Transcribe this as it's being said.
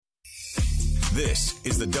This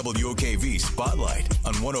is the WOKV Spotlight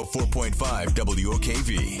on 104.5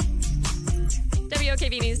 WOKV.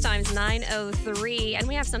 WOKV News Times 9:03, and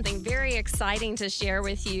we have something very exciting to share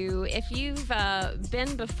with you. If you've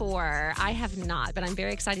been before, I have not, but I'm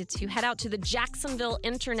very excited to head out to the Jacksonville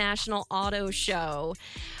International Auto Show,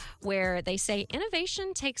 where they say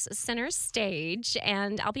innovation takes center stage,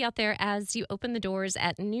 and I'll be out there as you open the doors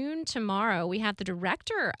at noon tomorrow. We have the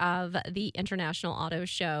director of the International Auto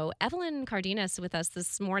Show, Evelyn Cardenas, with us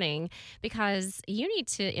this morning, because you need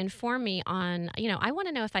to inform me on, I want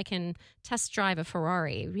to know if I can test drive a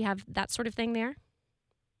Ferrari. We have that sort of thing there?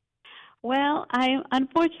 Well,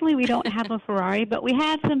 unfortunately, we don't have a Ferrari, but we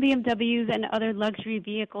have some BMWs and other luxury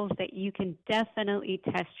vehicles that you can definitely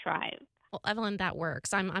test drive. Well, Evelyn, that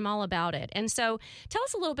works. I'm all about it. And so tell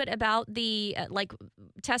us a little bit about the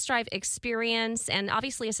test drive experience. And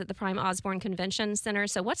obviously it's at the Prime Osborn Convention Center.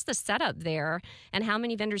 So what's the setup there and how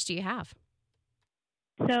many vendors do you have?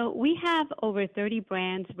 So we have over 30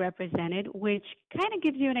 brands represented, which kind of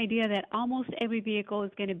gives you an idea that almost every vehicle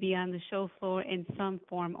is going to be on the show floor in some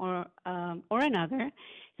form or another.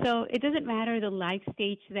 So it doesn't matter the life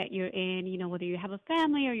stage that you're in, whether you have a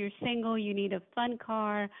family or you're single, you need a fun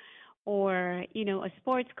car, or, a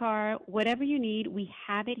sports car, whatever you need, we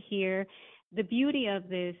have it here. The beauty of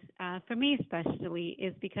this, for me especially,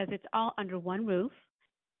 is because it's all under one roof.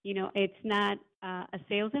 It's not a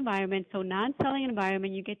sales environment, so non-selling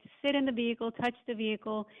environment. You get to sit in the vehicle, touch the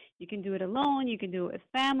vehicle. You can do it alone. You can do it with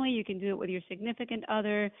family. You can do it with your significant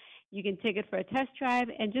other. You can take it for a test drive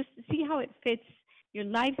and just see how it fits your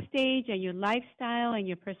life stage and your lifestyle and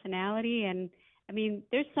your personality. And,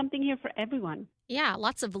 there's something here for everyone. Yeah,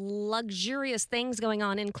 lots of luxurious things going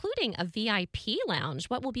on, including a VIP lounge.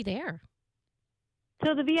 What will be there?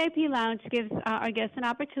 So the VIP lounge gives our guests an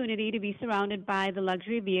opportunity to be surrounded by the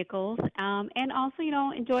luxury vehicles and also,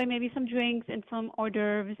 enjoy maybe some drinks and some hors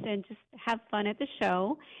d'oeuvres and just have fun at the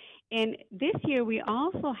show. And this year we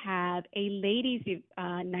also have a ladies'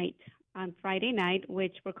 night on Friday night,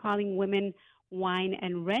 which we're calling Women, Wine,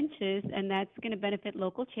 and Wrenches, and that's going to benefit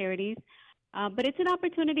local charities. But it's an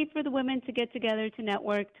opportunity for the women to get together, to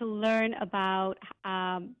network, to learn about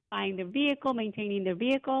buying their vehicle, maintaining their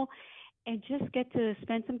vehicle, and just get to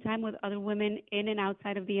spend some time with other women in and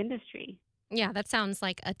outside of the industry. Yeah, that sounds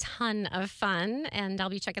like a ton of fun, and I'll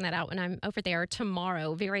be checking that out when I'm over there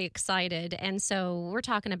tomorrow. Very excited. And so we're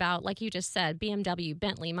talking about, like you just said, BMW,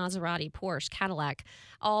 Bentley, Maserati, Porsche, Cadillac,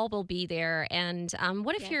 all will be there. And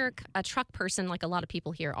what if you're a truck person like a lot of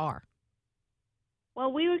people here are?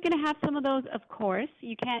 Well, we were going to have some of those, of course.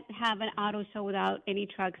 You can't have an auto show without any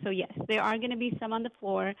trucks. So, yes, there are going to be some on the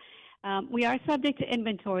floor. We are subject to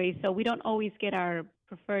inventory, so we don't always get our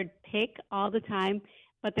preferred pick all the time,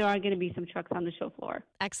 but there are going to be some trucks on the show floor.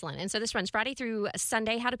 Excellent. And so this runs Friday through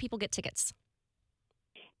Sunday. How do people get tickets?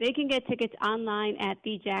 They can get tickets online at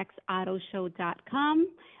thejacksautoshow.com,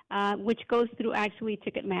 which goes through actually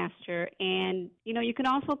Ticketmaster. And, you can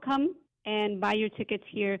also come and buy your tickets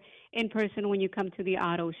here in person when you come to the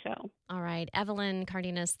auto show. All right. Evelyn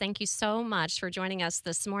Cardenas, thank you so much for joining us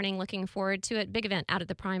this morning. Looking forward to it. Big event out at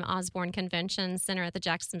the Prime Osborn Convention Center at the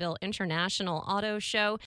Jacksonville International Auto Show.